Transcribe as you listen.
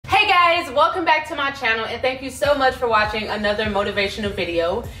guys, welcome back to my channel and thank you so much for watching another motivational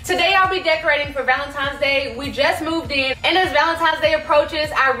video. Today I'll be decorating for Valentine's Day. We just moved in and as Valentine's Day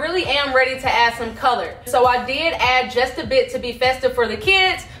approaches, I really am ready to add some color. So I did add just a bit to be festive for the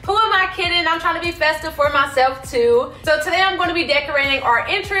kids. Who am I kidding? I'm trying to be festive for myself too. So today I'm going to be decorating our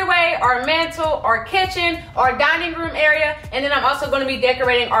entryway, our mantle, our kitchen, our dining room area, and then I'm also going to be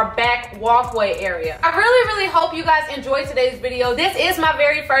decorating our back walkway area. I really hope you guys enjoyed today's video. This is my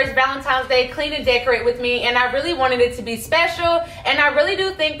very first Valentine's Day clean and decorate with me, and I really wanted it to be special, and I really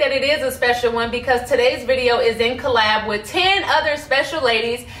do think that it is a special one because today's video is in collab with 10 other special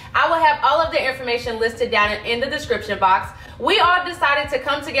ladies. I will have all of the information listed down in the description box. We all decided to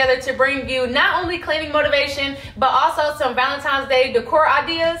come together to bring you not only cleaning motivation, but also some Valentine's Day decor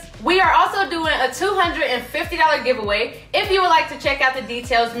ideas. We are also doing a $250 giveaway. If you would like to check out the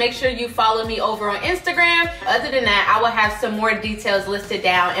details, make sure you follow me over on Instagram. Other than that, I will have some more details listed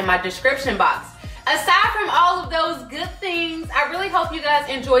down in my description box. Aside from all of those good things, I really hope you guys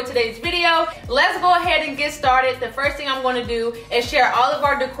enjoyed today's video. Let's go ahead and get started. The first thing I'm going to do is share all of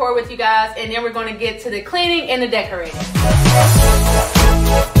our decor with you guys, and then we're going to get to the cleaning and the decorating.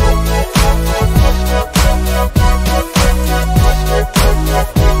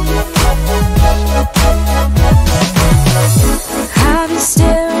 I've been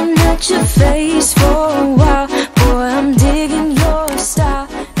staring at your face for a while. Boy, I'm digging your style,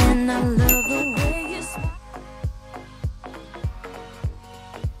 and I love the way you smile.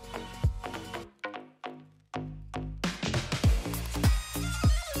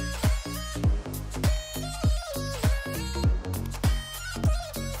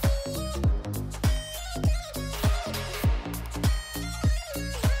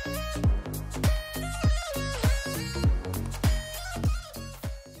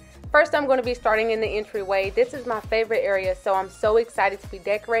 First, I'm going to be starting in the entryway. This is my favorite area, so I'm so excited to be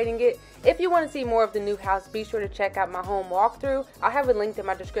decorating it. If you want to see more of the new house, be sure to check out my home walkthrough. I'll have it linked in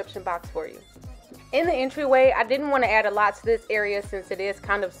my description box for you. In the entryway, I didn't want to add a lot to this area since it is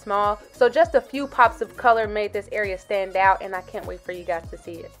kind of small, so just a few pops of color made this area stand out, and I can't wait for you guys to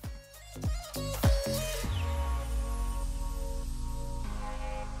see it.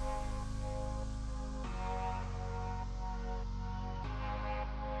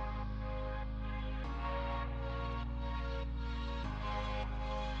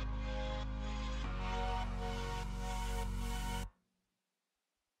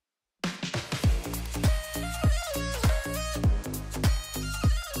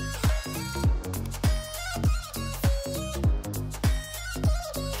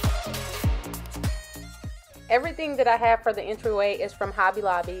 Everything that I have for the entryway is from Hobby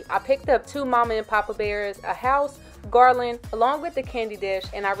Lobby. I picked up 2 Mama and Papa Bears, a house, garland, along with the candy dish,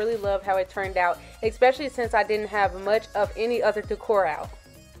 and I really love how it turned out, especially since I didn't have much of any other decor out.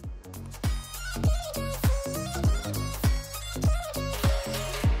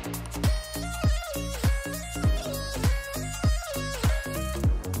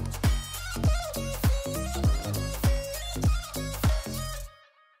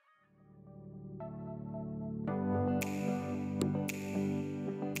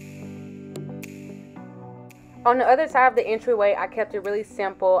 On the other side of the entryway, I kept it really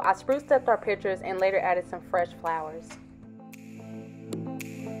simple. I spruced up our pictures and later added some fresh flowers.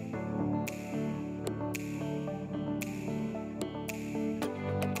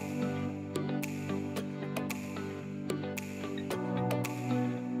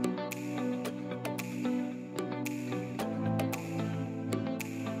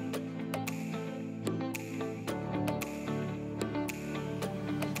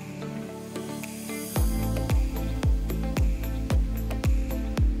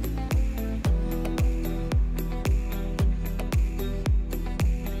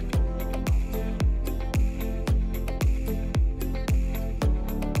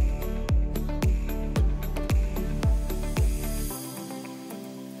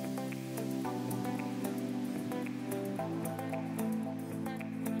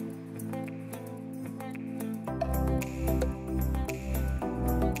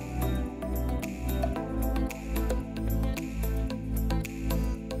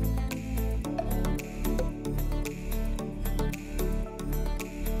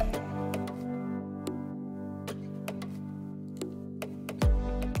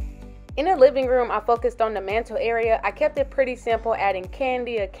 In the living room, I focused on the mantle area. I kept it pretty simple, adding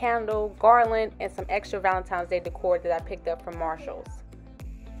candy, a candle, garland, and some extra Valentine's Day decor that I picked up from Marshall's.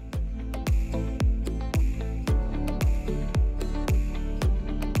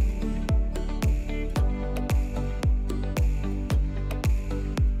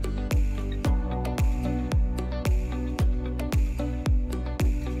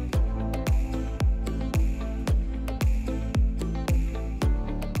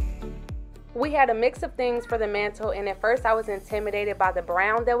 We had a mix of things for the mantle, and at first I was intimidated by the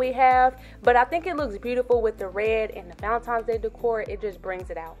brown that we have, but I think it looks beautiful with the red and the Valentine's Day decor. It just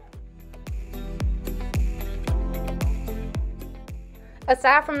brings it out.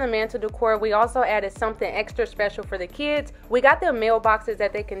 Aside from the mantle decor, we also added something extra special for the kids. We got them mailboxes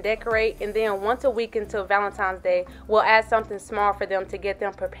that they can decorate, and then once a week until Valentine's Day, we'll add something small for them to get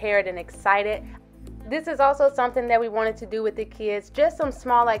them prepared and excited. This is also something that we wanted to do with the kids, just some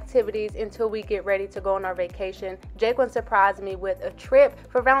small activities until we get ready to go on our vacation. Jacqueline surprised me with a trip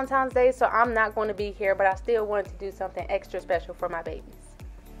for Valentine's Day, so I'm not going to be here, but I still wanted to do something extra special for my babies.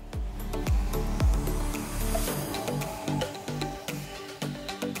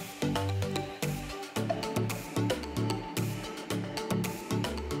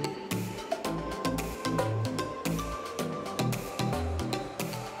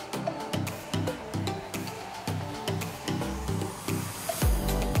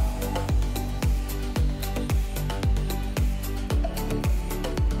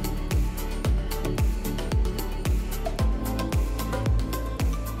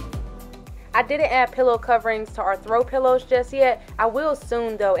 I didn't add pillow coverings to our throw pillows just yet. I will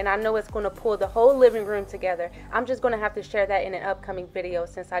soon though, and I know it's going to pull the whole living room together. I'm just going to have to share that in an upcoming video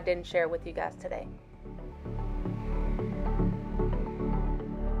since I didn't share it with you guys today.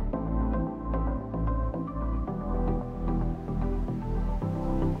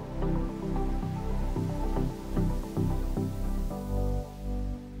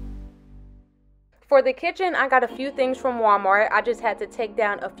 For the kitchen, I got a few things from Walmart. I just had to take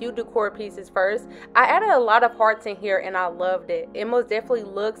down a few decor pieces first. I added a lot of hearts in here and I loved it. It most definitely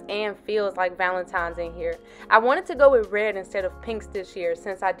looks and feels like Valentine's in here. I wanted to go with red instead of pinks this year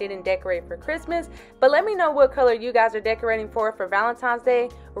since I didn't decorate for Christmas. But let me know what color you guys are decorating for Valentine's Day,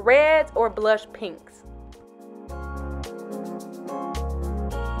 reds or blush pinks.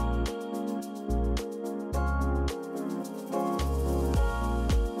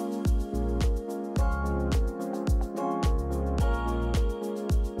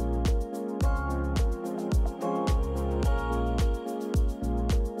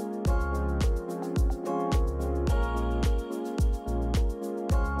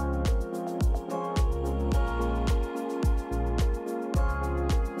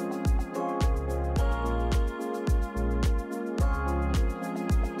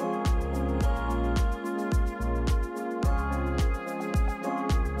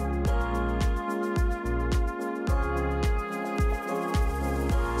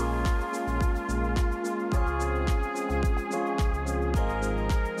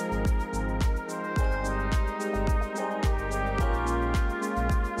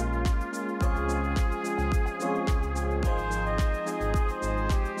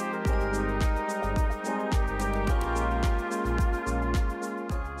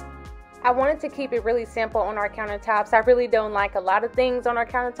 I wanted to keep it really simple on our countertops. I really don't like a lot of things on our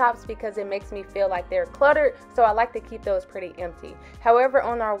countertops because it makes me feel like they're cluttered, so I like to keep those pretty empty. However,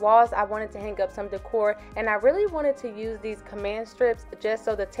 on our walls, I wanted to hang up some decor, and I really wanted to use these command strips just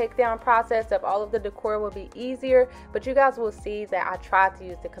so the takedown process of all of the decor will be easier, but you guys will see that I tried to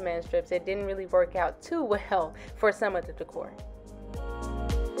use the command strips. It didn't really work out too well for some of the decor.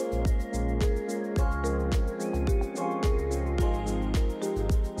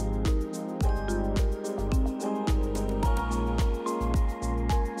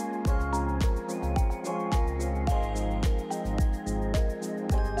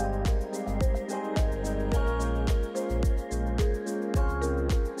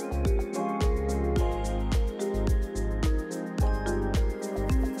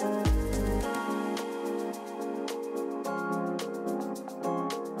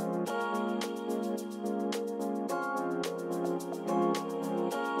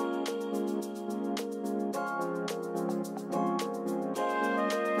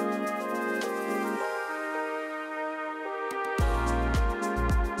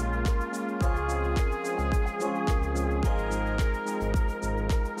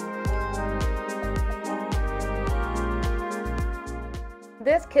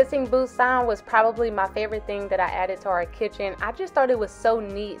 This kissing booth sign was probably my favorite thing that I added to our kitchen. I just thought it was so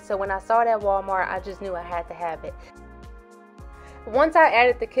neat, so when I saw it at Walmart, I just knew I had to have it. Once I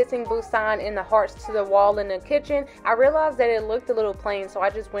added the kissing booth sign and the hearts to the wall in the kitchen, I realized that it looked a little plain, so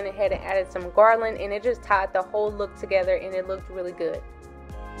I just went ahead and added some garland, and it just tied the whole look together and it looked really good.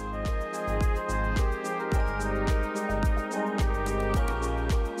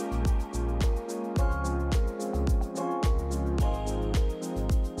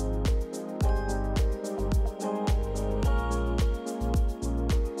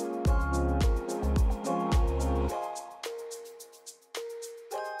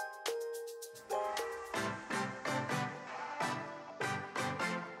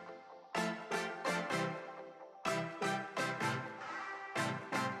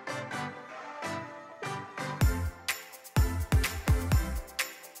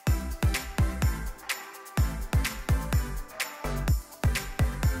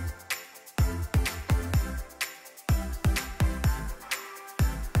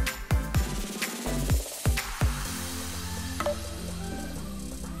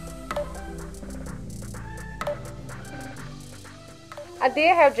 I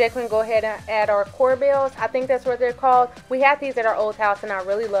did have Jacqueline go ahead and add our core bells. I think that's what they're called. We had these at our old house and I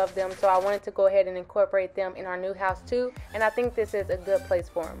really love them, so I wanted to go ahead and incorporate them in our new house too, and I think this is a good place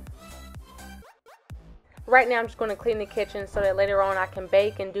for them. Right now I'm just going to clean the kitchen so that later on I can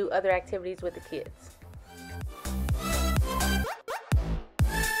bake and do other activities with the kids.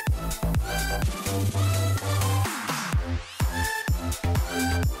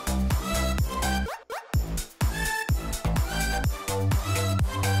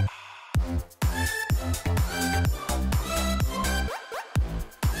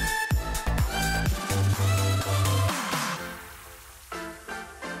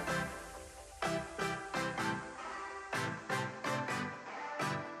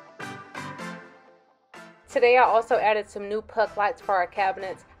 Today I also added some new puck lights for our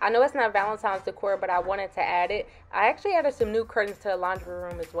cabinets. I know it's not Valentine's decor, but I wanted to add it. I actually added some new curtains to the laundry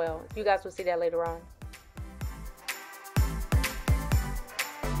room as well. You guys will see that later on.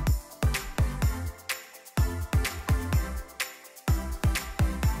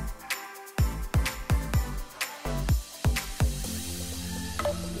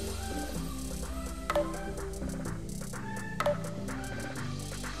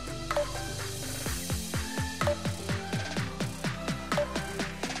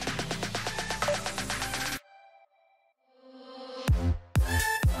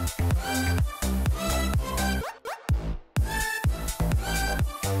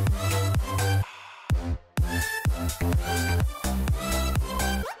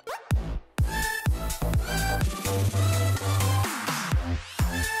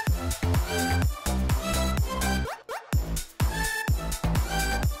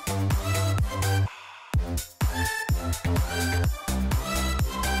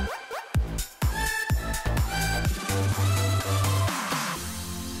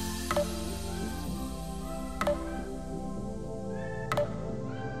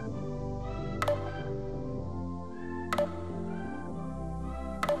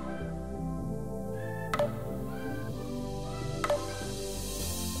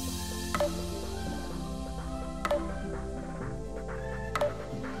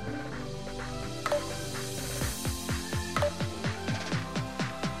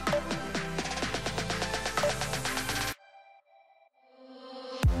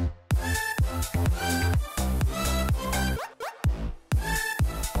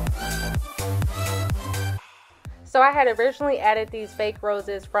 So I had originally added these fake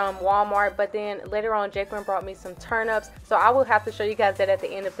roses from Walmart, but then later on Jacqueline brought me some turnips, so I will have to show you guys that at the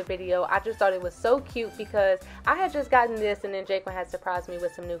end of the video. I just thought it was so cute because I had just gotten this and then Jacqueline had surprised me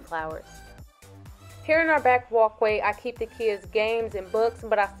with some new flowers. Here in our back walkway, I keep the kids' games and books,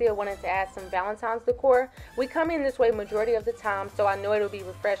 but I still wanted to add some Valentine's decor. We come in this way majority of the time, so I know it'll be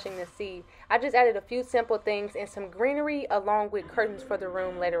refreshing to see. I just added a few simple things and some greenery along with curtains for the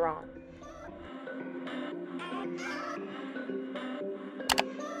room later on.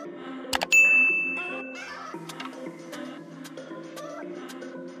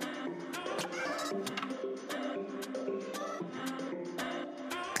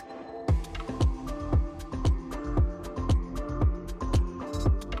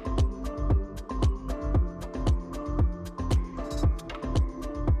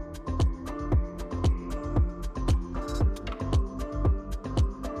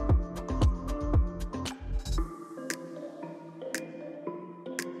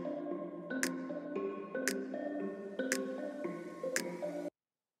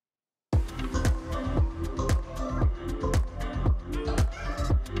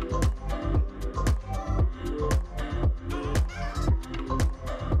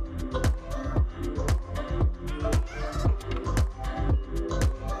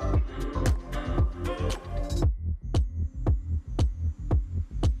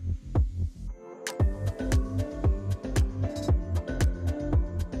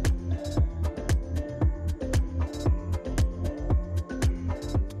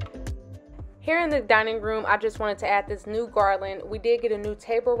 Here in the dining room, I just wanted to add this new garland. We did get a new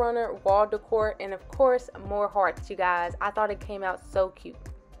table runner, wall decor, and of course, more hearts, you guys. I thought it came out so cute.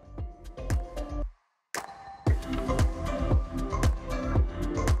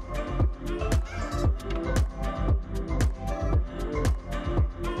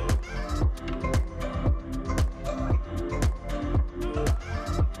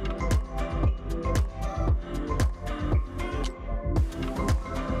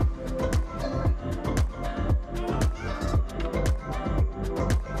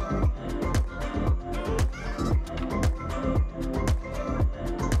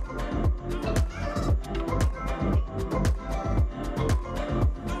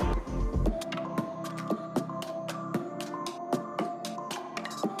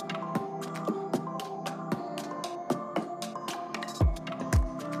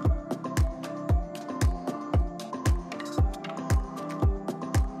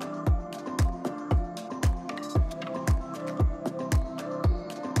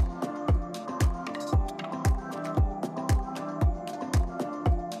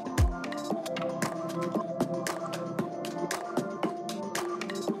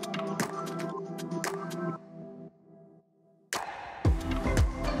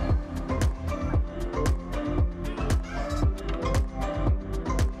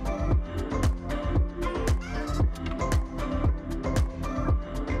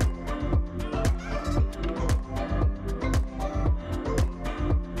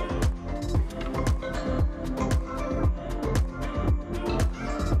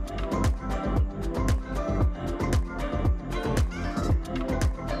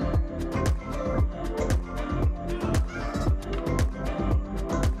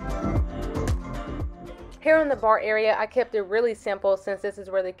 the bar area, I kept it really simple since this is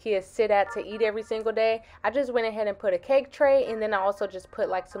where the kids sit at to eat every single day. I just went ahead and put a cake tray, and then I also just put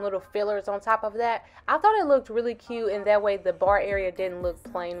like some little fillers on top of that. I thought it looked really cute, and that way the bar area didn't look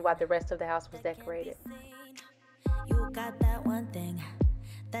plain while the rest of the house was decorated. You got that one thing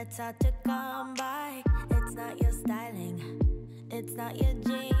that's hard to come by. It's not your styling, it's not your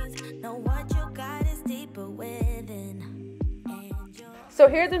jeans. No, what you got is deeper within. So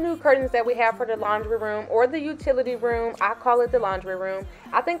here are the new curtains that we have for the laundry room, or the utility room. I call it the laundry room.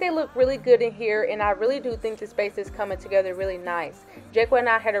 I think they look really good in here, and I really do think the space is coming together really nice. Jacob and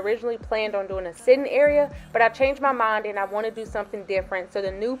I had originally planned on doing a sitting area, but I changed my mind and I want to do something different. So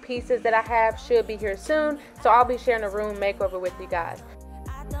the new pieces that I have should be here soon, so I'll be sharing a room makeover with you guys.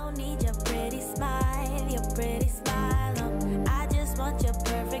 I don't need your pretty smile, your pretty smile. I just want your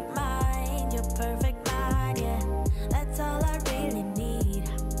perfect mind, yeah. That's all I really need.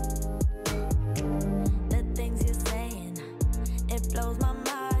 Blows my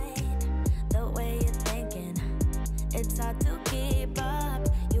mind, the way you're thinking. It's hard to keep up.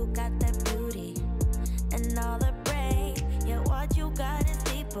 You got that beauty and all the brain. Yeah, what you got is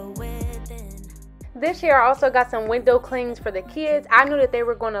deeper within. This year I also got some window clings for the kids. I knew that they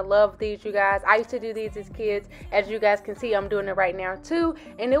were going to love these, you guys. I used to do these as kids. As you guys can see, I'm doing it right now too,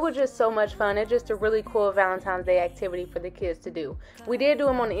 and it was just so much fun. It's just a really cool Valentine's Day activity for the kids to do. We did do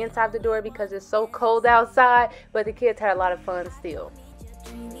them on the inside of the door because it's so cold outside, but the kids had a lot of fun still.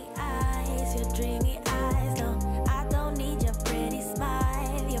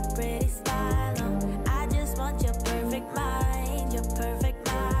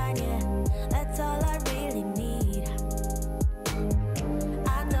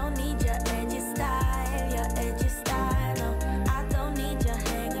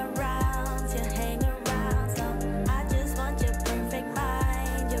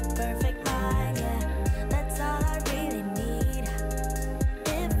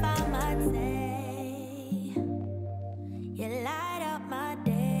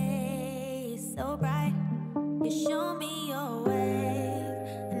 Show me your way,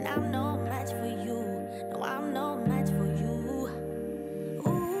 and I'm no match for you. No, I'm no match for you.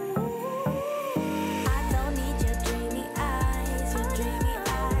 Ooh, I don't need your dreamy eyes, no.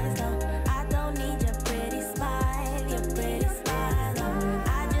 I don't need your pretty smile, no.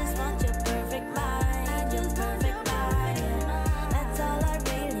 I just want your perfect mind, yeah. That's all I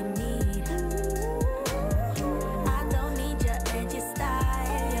really need. I don't need your edgy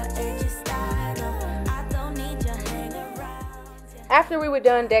style, no. I don't need your After we were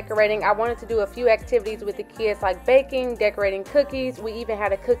done decorating, I wanted to do a few activities with the kids, like baking, decorating cookies. We even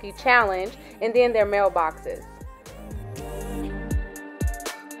had a cookie challenge, and then their mailboxes.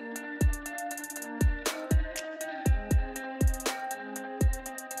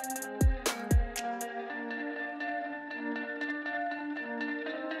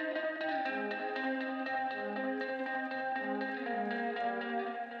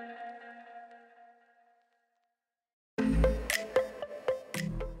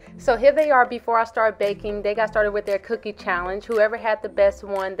 So here they are before I start baking. They got started with their cookie challenge. Whoever had the best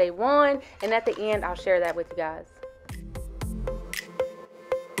one, they won. And at the end, I'll share that with you guys.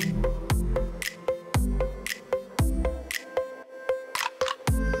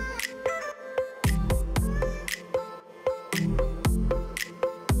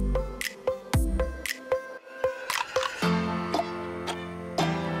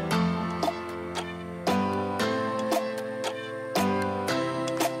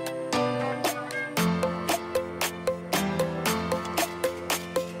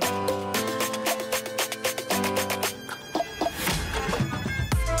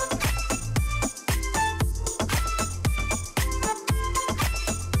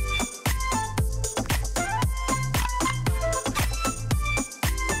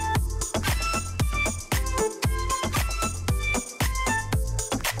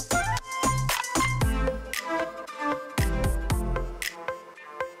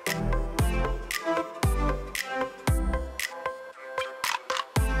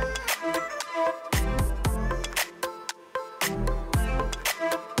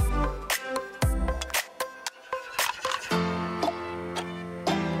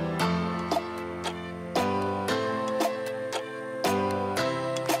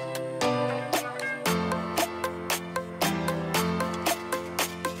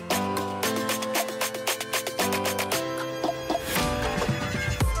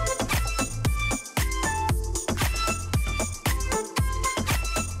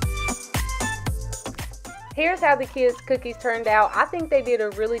 Here's how the kids' cookies turned out. I think they did a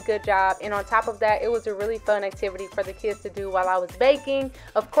really good job, and on top of that, it was a really fun activity for the kids to do while I was baking.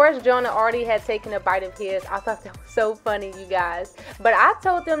 Of course, Jonah already had taken a bite of his. I thought that was so funny, you guys. But I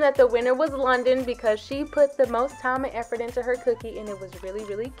told them that the winner was London because she put the most time and effort into her cookie, and it was really,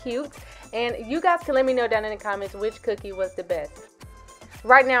 really cute. And you guys can let me know down in the comments which cookie was the best.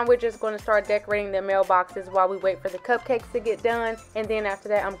 Right now, we're just going to start decorating the mailboxes while we wait for the cupcakes to get done. And then after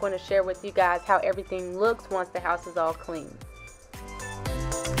that, I'm going to share with you guys how everything looks once the house is all clean.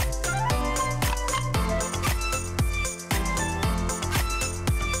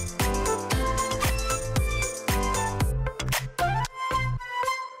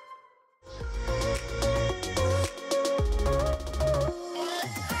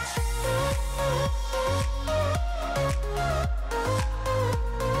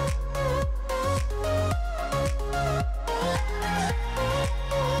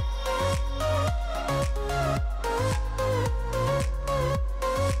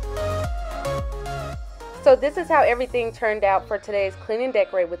 So this is how everything turned out for today's clean and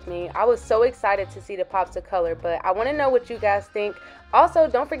decorate with me. I was so excited to see the pops of color, but I want to know what you guys think. Also,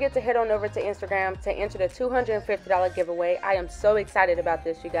 don't forget to head on over to Instagram to enter the $250 giveaway. I am so excited about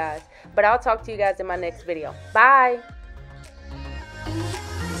this, you guys. But I'll talk to you guys in my next video. Bye!